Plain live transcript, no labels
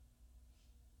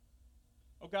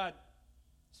God,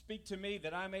 speak to me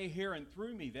that I may hear, and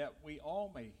through me that we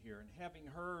all may hear. And having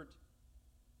heard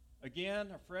again,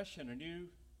 afresh and anew,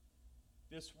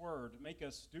 this word, make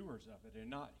us doers of it and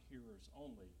not hearers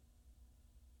only.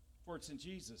 For it's in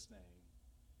Jesus'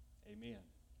 name, amen.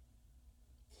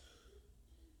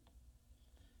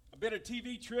 A bit of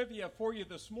TV trivia for you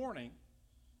this morning.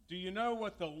 Do you know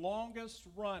what the longest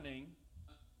running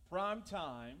prime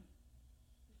time,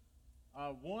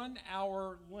 1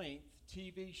 hour length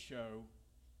TV show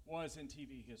was in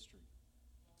TV history?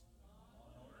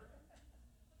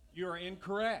 You are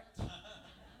incorrect.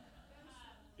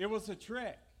 It was a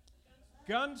trick.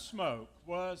 Gunsmoke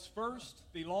was first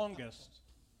the longest.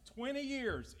 20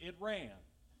 years it ran.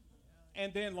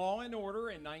 And then Law and Order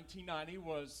in 1990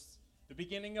 was the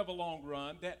beginning of a long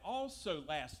run that also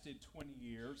lasted 20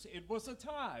 years. It was a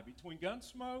tie between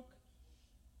Gunsmoke.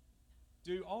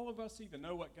 Do all of us even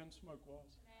know what Gunsmoke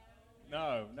was?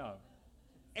 No.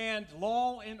 And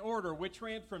Law and Order, which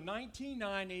ran from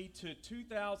 1990 to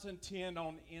 2010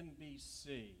 on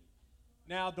NBC.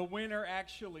 Now, the winner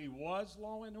actually was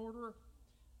Law and Order.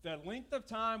 The length of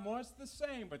time was the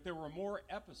same, but there were more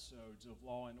episodes of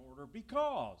Law and Order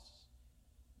because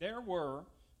there were,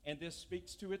 and this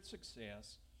speaks to its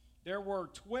success, there were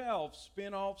 12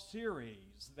 spin-off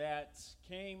series that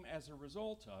came as a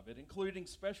result of it, including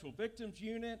Special Victims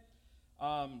Unit,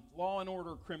 Law and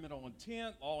Order Criminal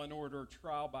Intent, Law and Order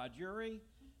Trial by Jury,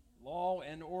 Law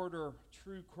and Order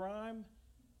True Crime,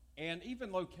 and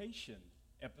even Location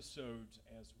episodes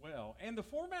as well. And the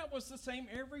format was the same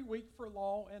every week for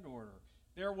Law and Order.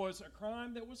 There was a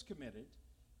crime that was committed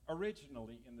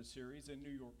originally in the series in New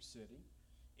York City.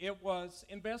 It was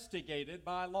investigated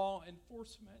by law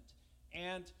enforcement,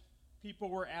 and people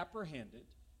were apprehended.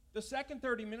 The second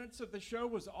 30 minutes of the show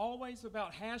was always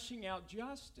about hashing out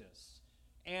justice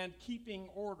and keeping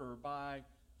order by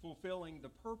fulfilling the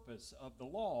purpose of the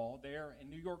law there in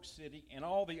New York City and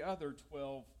all the other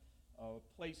 12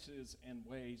 places and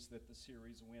ways that the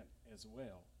series went as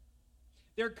well.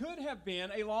 There could have been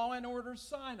a Law and Order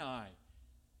Sinai,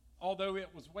 although it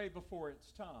was way before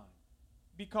its time,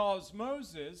 because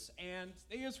Moses and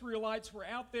the Israelites were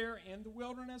out there in the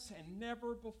wilderness, and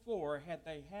never before had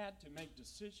they had to make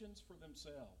decisions for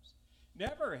themselves.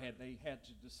 Never had they had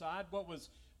to decide what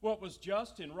was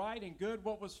just and right and good,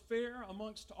 what was fair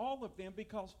amongst all of them,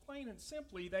 because plain and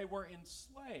simply they were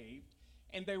enslaved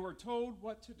and they were told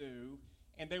what to do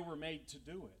and they were made to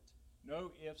do it.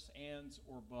 No ifs, ands,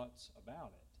 or buts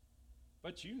about it.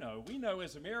 But we know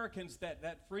as Americans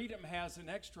that freedom has an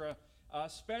extra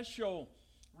special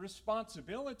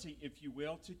responsibility, if you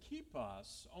will, to keep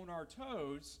us on our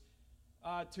toes,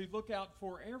 to look out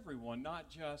for everyone, not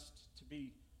just to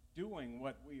be doing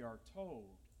what we are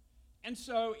told. And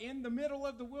so in the middle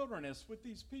of the wilderness with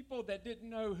these people that didn't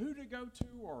know who to go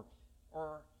to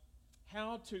or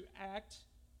how to act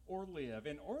or live,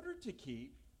 in order to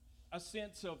keep a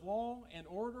sense of law and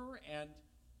order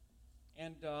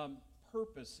and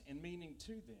purpose and meaning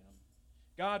to them,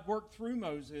 God worked through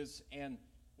Moses and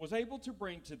was able to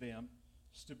bring to them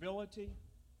stability,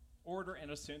 order, and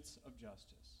a sense of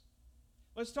justice.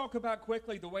 Let's talk about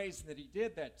quickly the ways that he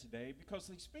did that today, because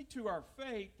they speak to our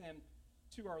faith and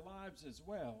to our lives as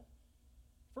well.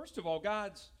 First of all,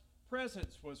 God's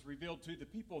presence was revealed to the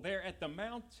people there at the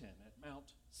mountain, at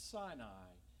Mount Sinai.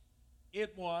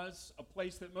 It was a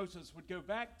place that Moses would go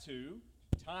back to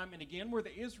time and again, where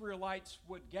the Israelites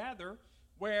would gather,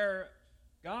 where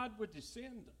God would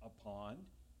descend upon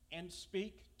and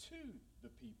speak to the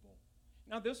people.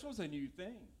 Now, this was a new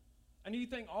thing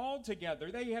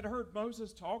altogether. They had heard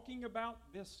Moses talking about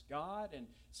this God and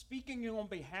speaking on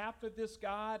behalf of this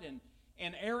God,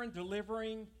 and Aaron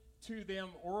delivering to them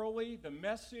orally the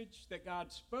message that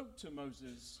God spoke to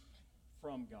Moses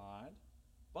from God,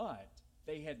 but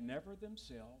they had never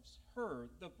themselves heard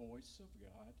the voice of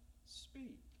God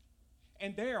speak.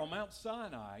 And there on Mount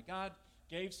Sinai, God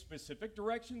gave specific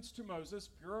directions to Moses: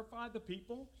 purify the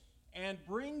people and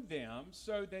bring them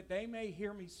so that they may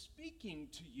hear me speaking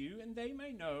to you, and they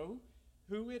may know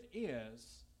who it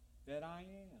is that I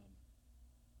am.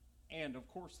 And of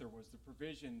course there was the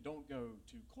provision: don't go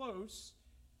too close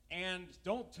and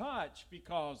don't touch,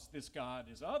 because this God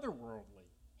is otherworldly,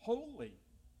 holy,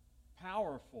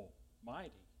 powerful,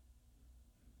 mighty.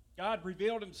 God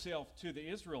revealed himself to the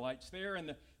Israelites there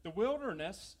in the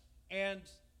wilderness, and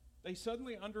they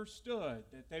suddenly understood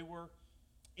that they were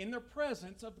in the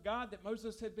presence of God that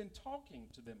Moses had been talking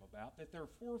to them about, that their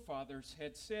forefathers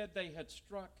had said they had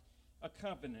struck a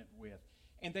covenant with.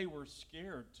 And they were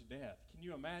scared to death. Can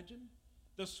you imagine?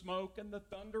 The smoke and the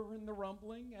thunder and the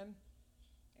rumbling, and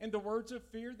And the words of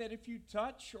fear that if you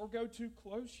touch or go too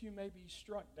close, you may be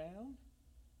struck down.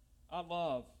 I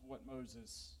love what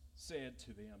Moses said to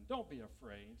them. Don't be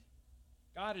afraid.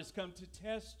 God has come to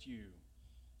test you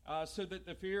so that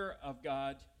the fear of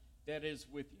God that is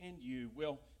within you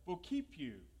will keep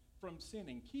you from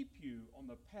sinning, keep you on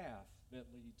the path that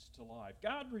leads to life.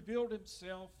 God revealed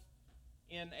himself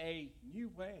in a new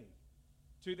way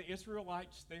to the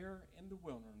Israelites there in the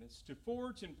wilderness to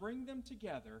forge and bring them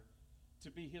together to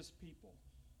be his people,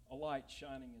 a light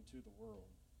shining into the world.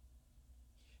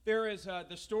 There is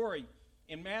the story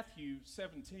in Matthew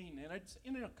 17, and it's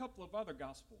in a couple of other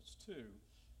Gospels too,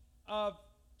 of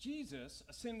Jesus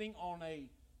ascending on a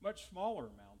much smaller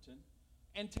mountain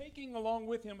and taking along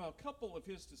with him a couple of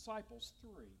his disciples,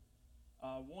 three.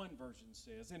 One version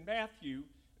says. In Matthew,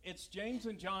 it's James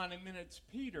and John, and then it's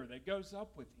Peter that goes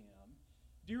up with him.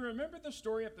 Do you remember the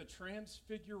story of the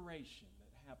transfiguration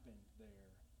that happened there?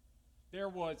 There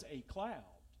was a cloud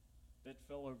that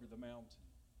fell over the mountain.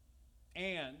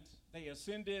 And they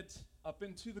ascended up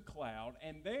into the cloud,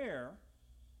 and there,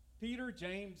 Peter,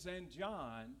 James, and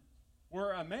John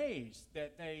were amazed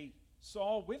that they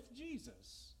saw with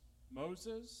Jesus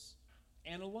Moses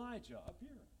and Elijah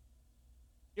appearing.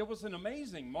 It was an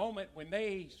amazing moment when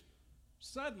they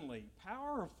suddenly,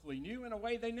 powerfully knew in a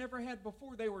way they never had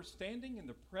before. They were standing in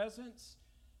the presence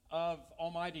of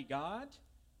Almighty God,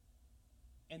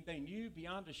 and they knew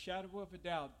beyond a shadow of a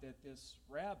doubt that this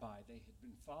rabbi they had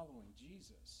been following,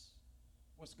 Jesus,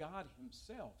 was God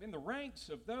himself, in the ranks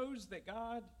of those that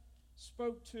God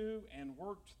spoke to and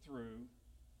worked through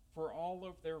for all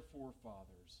of their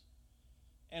forefathers.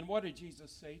 And what did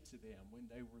Jesus say to them when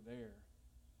they were there?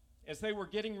 As they were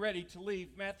getting ready to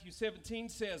leave, Matthew 17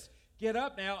 says, "Get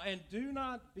up now and do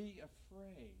not be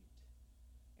afraid."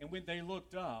 And when they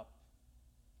looked up,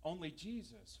 only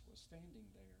Jesus was standing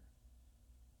there.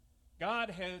 God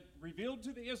had revealed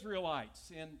to the Israelites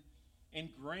in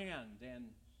grand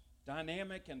and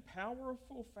dynamic and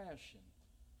powerful fashion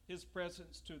his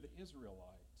presence to the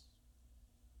Israelites.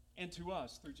 And to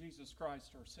us, through Jesus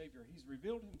Christ our Savior, he's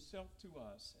revealed himself to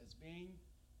us as being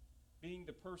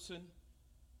the person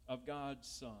of God's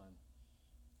Son.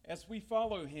 As we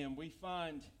follow him, we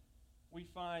find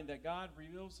that God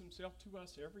reveals himself to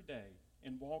us every day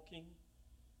in walking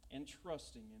and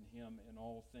trusting in him in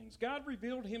all things. God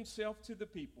revealed himself to the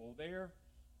people there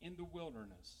in the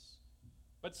wilderness.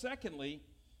 But secondly,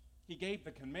 he gave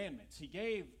the commandments. He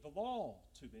gave the law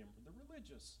to them, the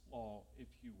religious law, if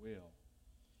you will.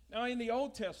 Now, in the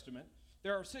Old Testament,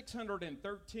 there are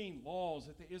 613 laws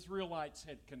that the Israelites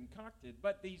had concocted,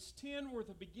 but these 10 were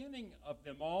the beginning of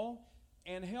them all,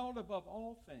 and held above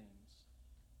all things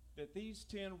that these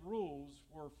 10 rules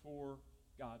were for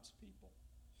God's people.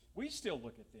 We still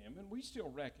look at them, and we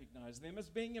still recognize them as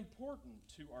being important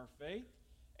to our faith,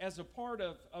 as a part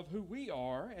of who we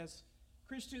are as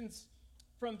Christians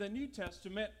from the New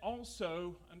Testament,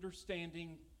 also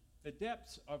understanding the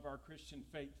depths of our Christian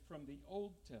faith from the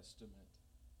Old Testament.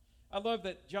 I love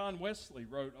that John Wesley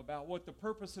wrote about what the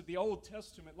purpose of the Old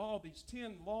Testament law, these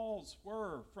 10 laws,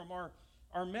 were from our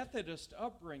Methodist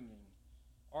upbringing,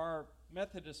 our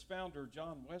Methodist founder,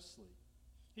 John Wesley.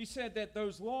 He said that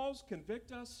those laws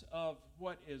convict us of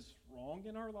what is wrong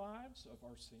in our lives, of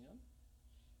our sin,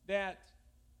 that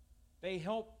they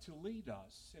help to lead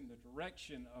us in the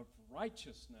direction of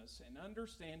righteousness and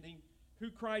understanding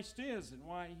who Christ is and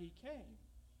why he came.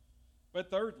 But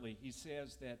thirdly, he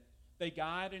says that they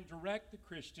guide and direct the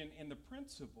Christian in the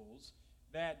principles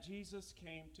that Jesus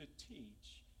came to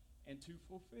teach and to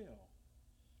fulfill.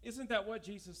 Isn't that what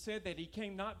Jesus said? That he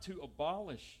came not to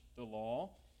abolish the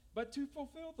law, but to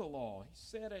fulfill the law. He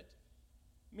said it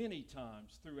many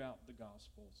times throughout the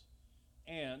Gospels.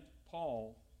 And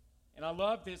Paul, and I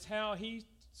love this, how he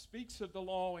speaks of the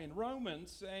law in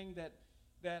Romans, saying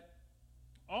that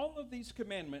all of these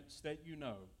commandments that you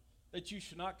know, that you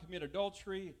shall not commit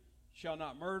adultery, shall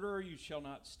not murder, you shall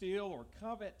not steal or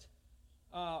covet,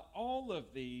 all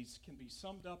of these can be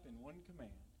summed up in one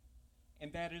command,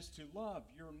 and that is to love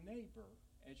your neighbor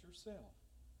as yourself.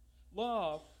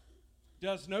 Love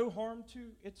does no harm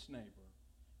to its neighbor.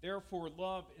 Therefore,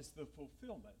 love is the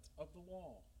fulfillment of the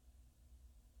law.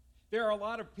 There are a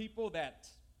lot of people that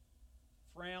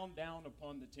frown down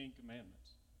upon the 10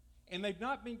 Commandments, and they've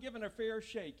not been given a fair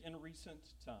shake in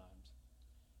recent times.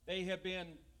 They have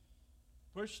been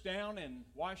pushed down and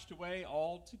washed away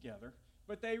altogether,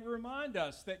 but they remind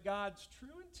us that God's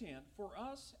true intent for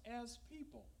us as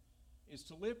people is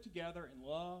to live together in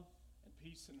love and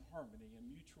peace and harmony and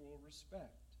mutual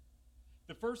respect.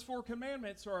 The first 4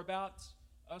 commandments are about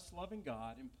us loving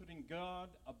God and putting God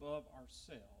above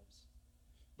ourselves.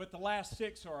 But the last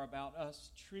 6 are about us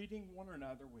treating one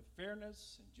another with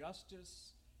fairness and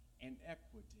justice and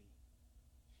equity.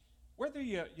 Whether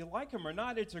you like them or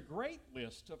not, it's a great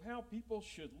list of how people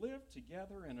should live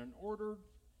together in an ordered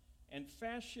and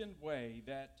fashioned way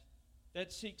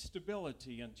that seeks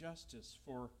stability and justice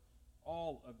for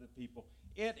all of the people.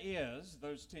 It is,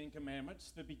 those 10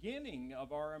 Commandments, the beginning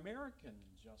of our American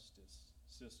justice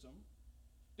system.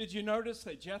 Did you notice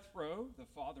that Jethro, the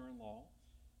father-in-law,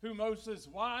 who Moses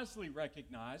wisely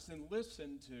recognized and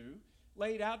listened to,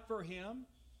 laid out for him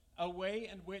a way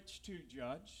in which to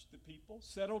judge the people,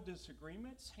 settle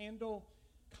disagreements, handle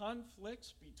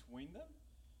conflicts between them?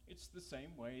 It's the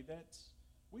same way that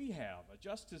we have a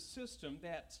justice system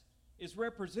that is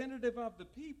representative of the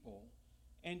people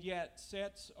and yet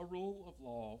sets a rule of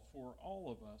law for all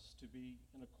of us to be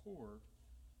in accord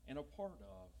and a part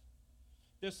of.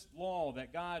 This law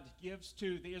that God gives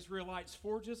to the Israelites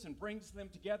forges and brings them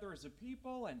together as a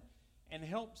people and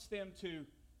helps them to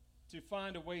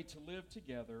find a way to live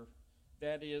together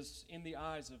that is in the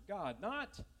eyes of God.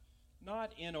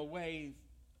 Not in a way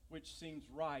which seems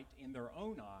right in their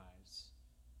own eyes,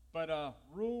 but a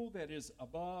rule that is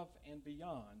above and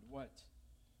beyond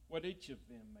what each of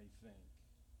them may think.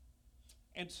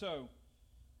 And so,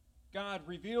 God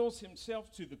reveals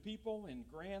himself to the people in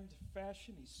grand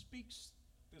fashion. He speaks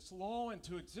this law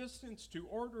into existence to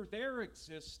order their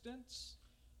existence.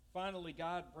 Finally,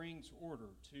 God brings order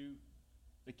to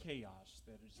the chaos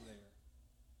that is there.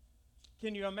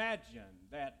 Can you imagine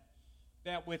that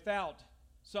without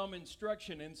some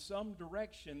instruction in some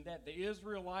direction, that the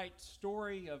Israelite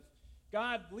story of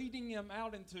God leading them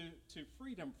out into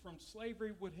freedom from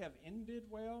slavery would have ended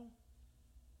well?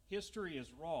 History is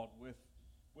wrought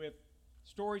with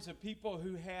stories of people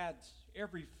who had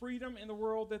every freedom in the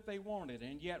world that they wanted,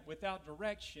 and yet without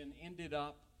direction ended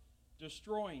up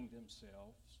destroying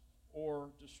themselves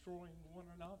or destroying one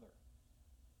another.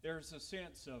 There's a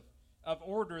sense of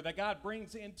order that God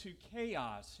brings into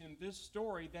chaos in this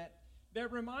story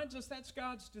that reminds us that's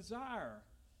God's desire,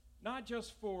 not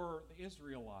just for the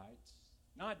Israelites,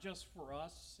 not just for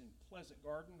us in Pleasant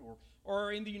Garden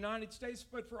or in the United States,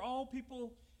 but for all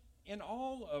people in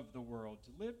all of the world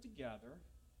to live together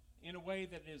in a way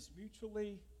that is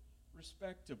mutually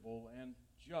respectable and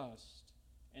just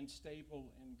and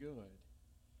stable and good.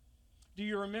 Do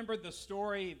you remember the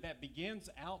story that begins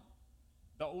out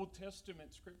the Old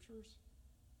Testament scriptures?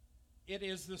 It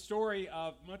is the story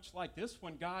of, much like this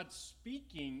one, God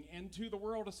speaking into the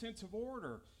world a sense of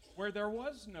order where there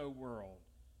was no world.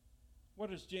 What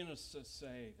does Genesis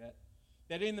say?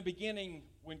 That in the beginning,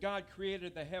 when God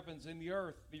created the heavens and the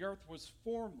earth was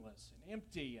formless and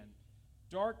empty, and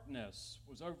darkness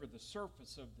was over the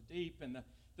surface of the deep, and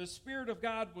the Spirit of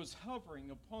God was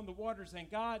hovering upon the waters,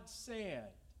 and God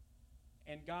said,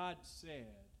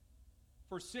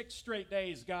 for 6 straight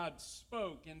days God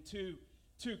spoke into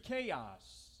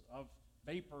chaos of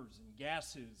vapors and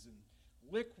gases and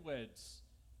liquids,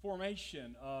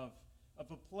 formation of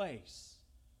a place,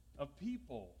 of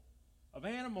people, of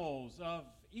animals, of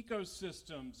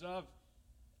ecosystems, of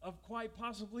quite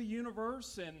possibly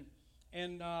universe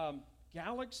and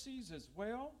galaxies as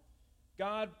well.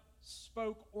 God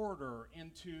spoke order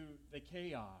into the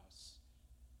chaos.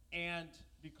 And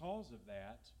because of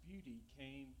that, beauty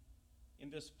came in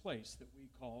this place that we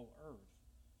call earth.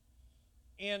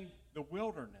 In the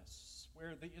wilderness,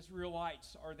 where the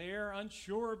Israelites are there,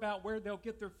 unsure about where they'll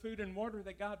get their food and water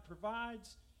that God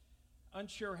provides,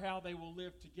 unsure how they will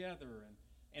live together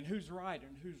and who's right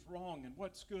and who's wrong and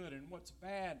what's good and what's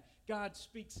bad, God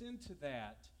speaks into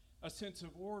that a sense of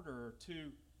order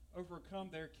to overcome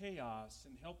their chaos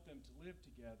and help them to live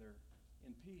together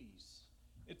in peace.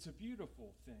 It's a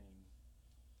beautiful thing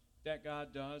that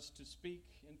God does to speak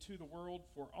into the world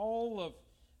for all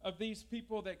of these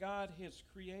people that God has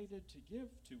created to give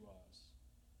to us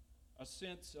a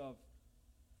sense of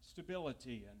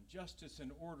stability and justice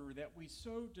and order that we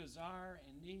so desire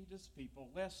and need as people,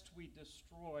 lest we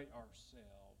destroy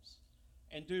ourselves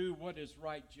and do what is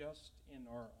right just in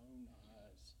our own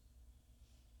eyes.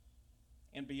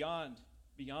 And beyond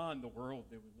the world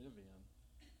that we live in,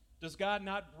 does God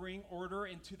not bring order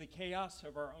into the chaos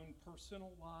of our own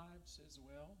personal lives as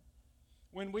well?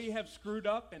 When we have screwed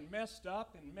up and messed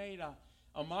up and made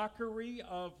a mockery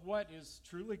of what is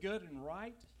truly good and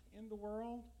right in the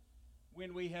world,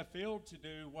 when we have failed to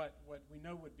do what we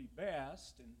know would be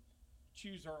best and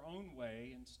choose our own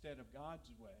way instead of God's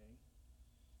way,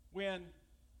 when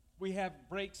we have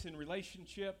breaks in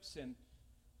relationships and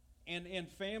in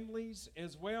families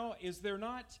as well, is there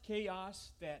not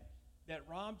chaos that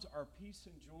robs our peace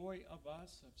and joy of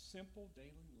us, of simple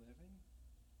daily living?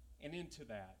 And into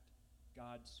that,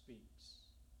 God speaks.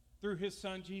 Through his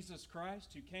Son, Jesus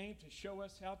Christ, who came to show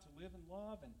us how to live in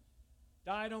love and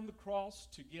died on the cross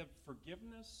to give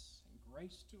forgiveness and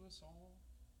grace to us all.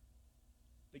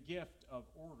 The gift of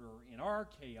order in our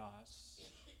chaos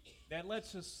that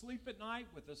lets us sleep at night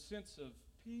with a sense of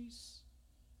peace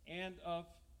and of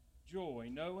joy,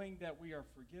 knowing that we are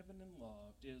forgiven and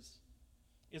loved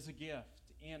is a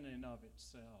gift in and of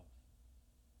itself.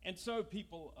 And so,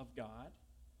 people of God,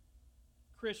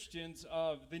 Christians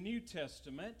of the New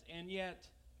Testament, and yet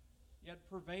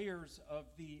purveyors of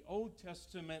the Old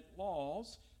Testament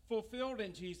laws fulfilled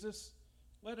in Jesus,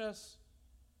 let us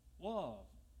love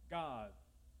God,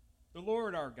 the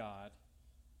Lord our God,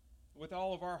 with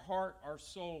all of our heart, our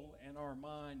soul, and our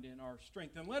mind, and our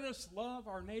strength. And let us love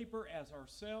our neighbor as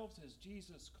ourselves, as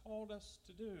Jesus called us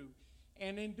to do.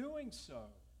 And in doing so,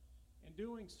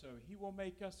 he will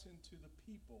make us into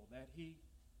the people that he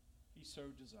so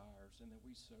desires and that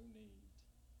we so need.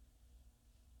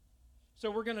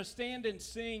 So we're going to stand and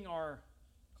sing our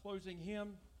closing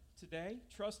hymn today,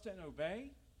 Trust and Obey.